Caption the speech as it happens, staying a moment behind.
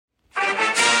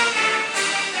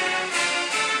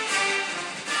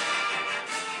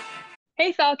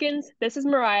Hey Falcons, this is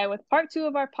Mariah with part two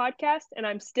of our podcast, and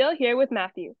I'm still here with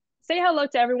Matthew. Say hello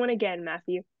to everyone again,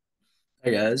 Matthew.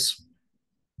 Hey guys.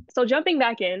 So, jumping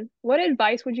back in, what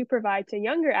advice would you provide to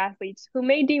younger athletes who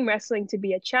may deem wrestling to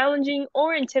be a challenging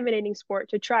or intimidating sport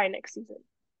to try next season?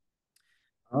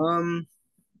 Um,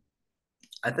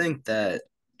 I think that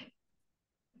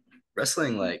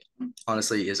wrestling,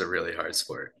 honestly, is a really hard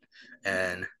sport,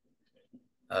 and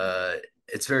uh,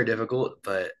 it's very difficult.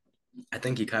 But I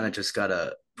think you kind of just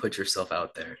gotta put yourself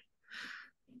out there.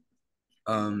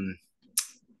 Um,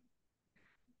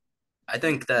 I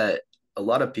think that a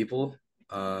lot of people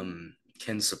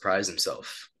can surprise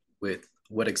themselves with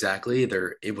what exactly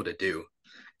they're able to do,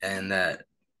 and that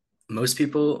most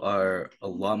people are a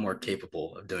lot more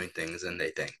capable of doing things than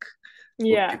they think.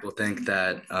 Yeah. People think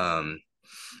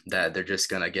that they're just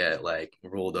gonna get like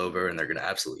rolled over and they're gonna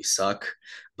absolutely suck.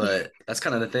 But that's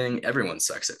kind of the thing. Everyone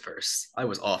sucks at first. I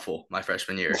was awful my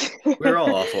freshman year. We were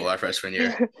all awful my freshman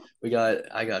year.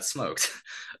 I got smoked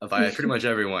by pretty much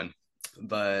everyone.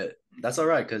 But that's all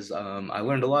right because I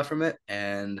learned a lot from it,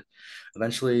 and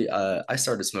eventually I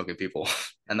started smoking people,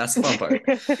 and that's the fun part.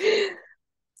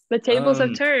 The tables have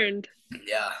Um, turned.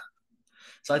 yeah.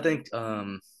 So I think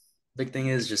big thing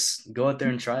is just go out there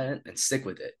and try it and stick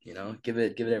with it. Give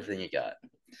it everything you got.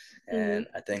 Mhm. And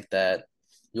I think that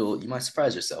you might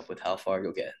surprise yourself with how far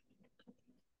you'll get.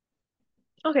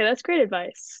 Okay, that's great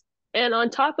advice. And on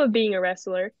top of being a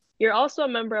wrestler, you're also a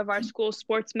member of our school's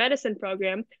sports medicine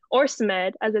program, or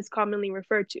SMED, as it's commonly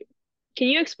referred to. Can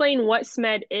you explain what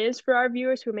SMED is for our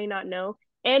viewers who may not know,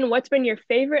 and what's been your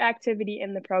favorite activity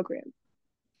in the program?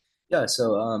 Yeah,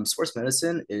 so sports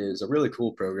medicine is a really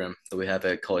cool program that we have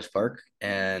at College Park,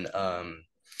 and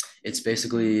it's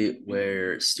basically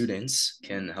where students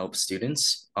can help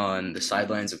students on the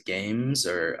sidelines of games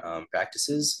or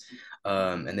practices,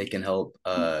 and they can help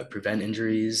prevent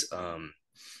injuries,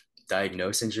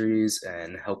 diagnose injuries,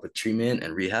 and help with treatment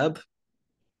and rehab.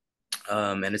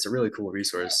 And it's a really cool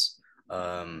resource.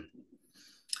 Um,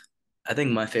 I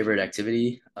think my favorite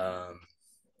activity on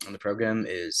the program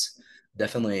is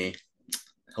definitely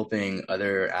helping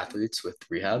other athletes with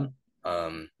rehab.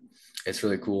 Um, it's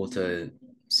really cool to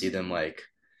see them like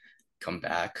come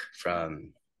back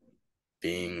from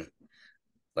being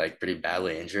like pretty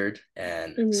badly injured,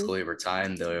 and Hmm. slowly over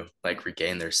time they'll like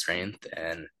regain their strength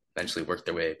and eventually work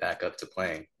their way back up to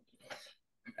playing.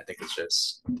 I think it's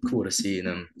just cool to see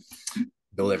them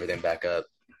build everything back up.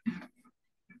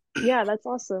 Yeah, that's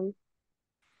awesome.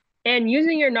 And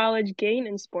using your knowledge gained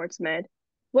in sports med,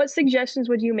 what suggestions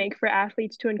would you make for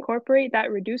athletes to incorporate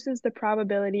that reduces the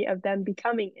probability of them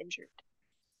becoming injured?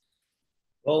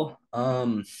 Well,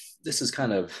 this is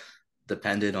kind of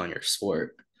dependent on your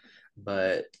sport,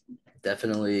 but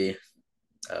definitely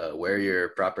wear your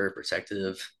proper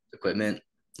protective equipment,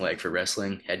 like for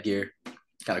wrestling, headgear.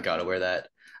 Kind of gotta wear that.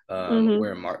 Hmm.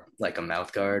 Wear like a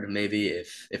mouth guard, maybe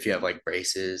if you have like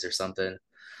braces or something,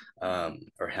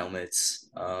 or helmets.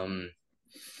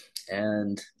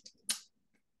 And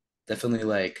definitely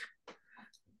like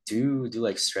do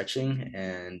like stretching,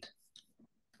 and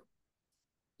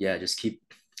yeah, just keep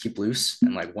loose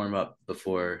and like warm up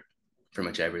before pretty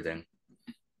much everything.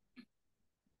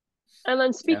 And then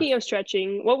Yeah, speaking of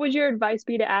stretching, what would your advice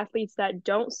be to athletes that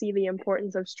don't see the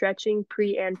importance of stretching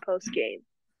pre and post game?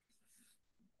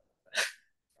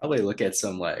 probably look at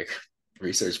some like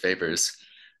research papers.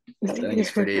 I think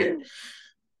it's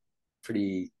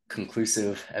pretty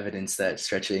conclusive evidence that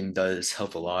stretching does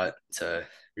help a lot to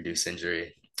reduce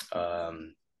injury.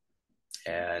 Um,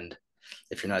 and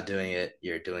if you're not doing it,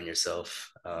 you're doing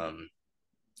yourself.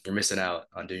 You're missing out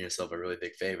on doing yourself a really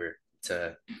big favor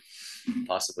to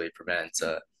possibly prevent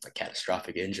a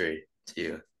catastrophic injury to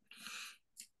you.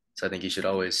 So I think you should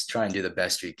always try and do the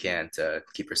best you can to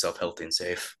keep yourself healthy and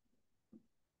safe.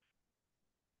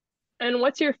 And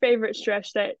what's your favorite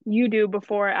stretch that you do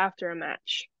before or after a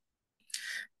match?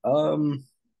 Um,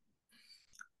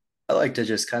 I like to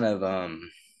just kind of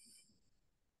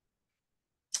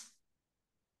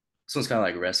this one's kind of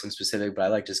like wrestling specific, but I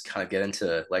like just kind of get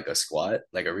into like a squat,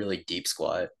 like a really deep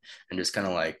squat, and just kind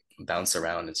of like bounce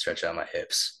around and stretch out my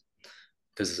hips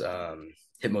because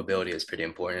hip mobility is pretty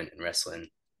important in wrestling.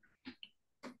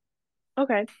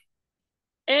 Okay.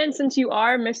 And since you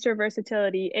are Mr.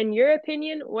 Versatility, in your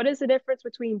opinion, what is the difference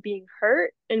between being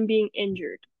hurt and being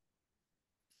injured?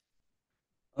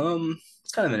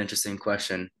 It's kind of an interesting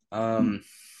question. I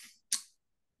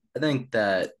think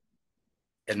that,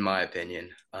 in my opinion,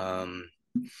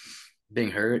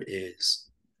 being hurt is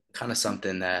kind of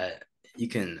something that you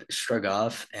can shrug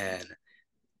off, and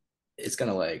it's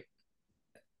gonna like,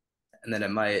 and then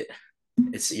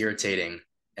it's irritating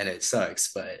and it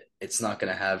sucks, but it's not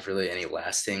going to have really any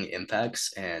lasting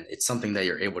impacts. And it's something that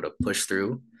you're able to push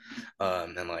through,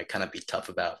 and like kind of be tough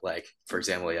about. Like, for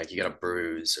example, like you got a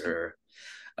bruise or,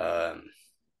 um,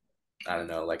 I don't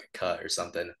know, like a cut or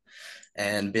something,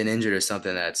 and been injured or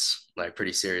something that's like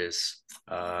pretty serious.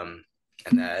 And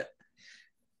that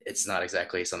it's not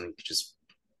exactly something you could just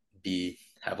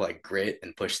have like grit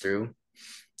and push through,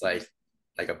 like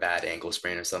a bad ankle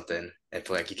sprain or something. If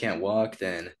like you can't walk,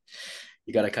 then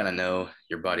you got to kind of know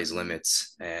your body's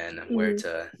limits and where Mhm.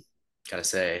 to kind of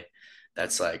say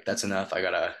that's enough. I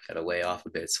gotta lay off a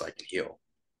bit so I can heal,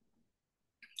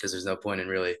 because there's no point in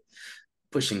really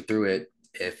pushing through it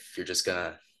if you're just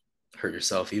gonna hurt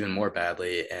yourself even more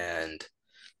badly and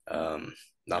um,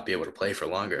 not be able to play for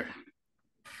longer.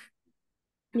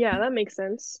 Yeah, that makes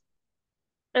sense.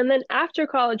 And then after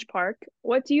College Park,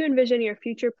 what do you envision your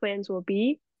future plans will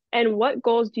be? And what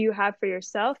goals do you have for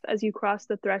yourself as you cross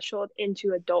the threshold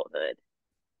into adulthood?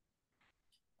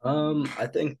 I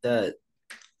think that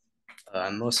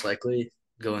I'm most likely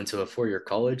go into a 4-year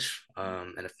college,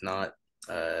 and if not,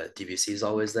 DVC is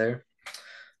always there.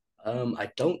 I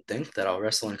don't think that I'll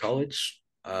wrestle in college.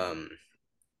 College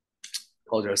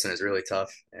wrestling is really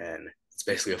tough, and it's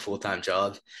basically a full-time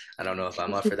job. I don't know if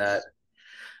I'm up for that.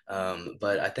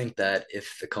 But I think that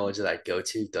if the college that I go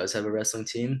to does have a wrestling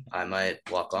team, I might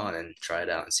walk on and try it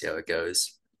out and see how it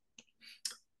goes.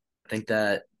 I think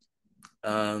that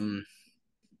um,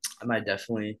 I might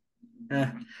definitely,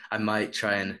 eh, I might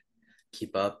try and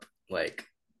keep up like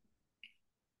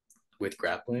with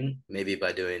grappling, maybe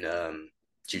by doing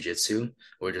jujitsu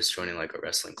or just joining like a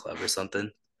wrestling club or something,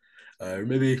 or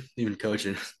maybe even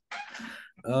coaching.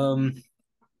 Um,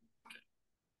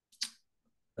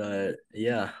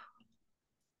 yeah.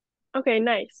 Okay,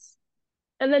 nice.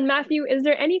 And then, Matthew, is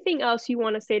there anything else you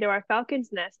want to say to our Falcon's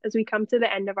Nest as we come to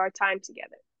the end of our time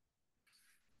together?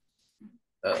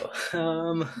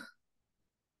 Oh,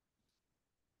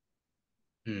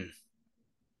 hmm.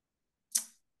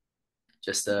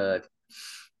 Just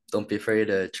don't be afraid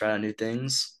to try out new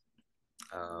things.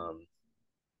 Um,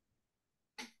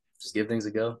 just give things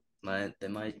a go. They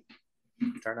might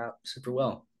turn out super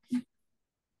well.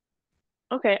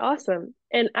 Okay, awesome.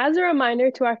 And as a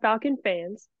reminder to our Falcon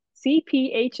fans,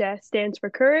 CPHS stands for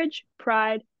Courage,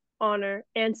 Pride, Honor,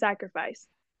 and Sacrifice.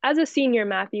 As a senior,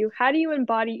 Matthew, how do you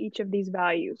embody each of these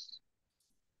values?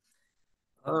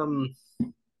 Um,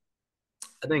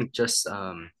 I think just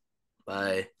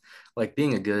by like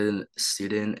being a good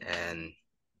student and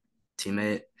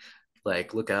teammate,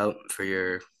 like look out for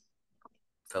your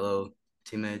fellow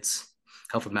teammates,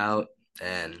 help them out,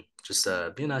 and just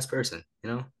be a nice person, you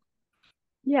know?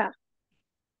 Yeah.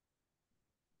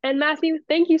 And Matthew,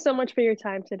 thank you so much for your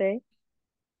time today.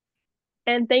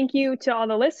 And thank you to all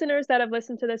the listeners that have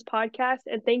listened to this podcast.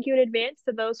 And thank you in advance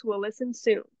to those who will listen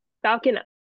soon. Falcon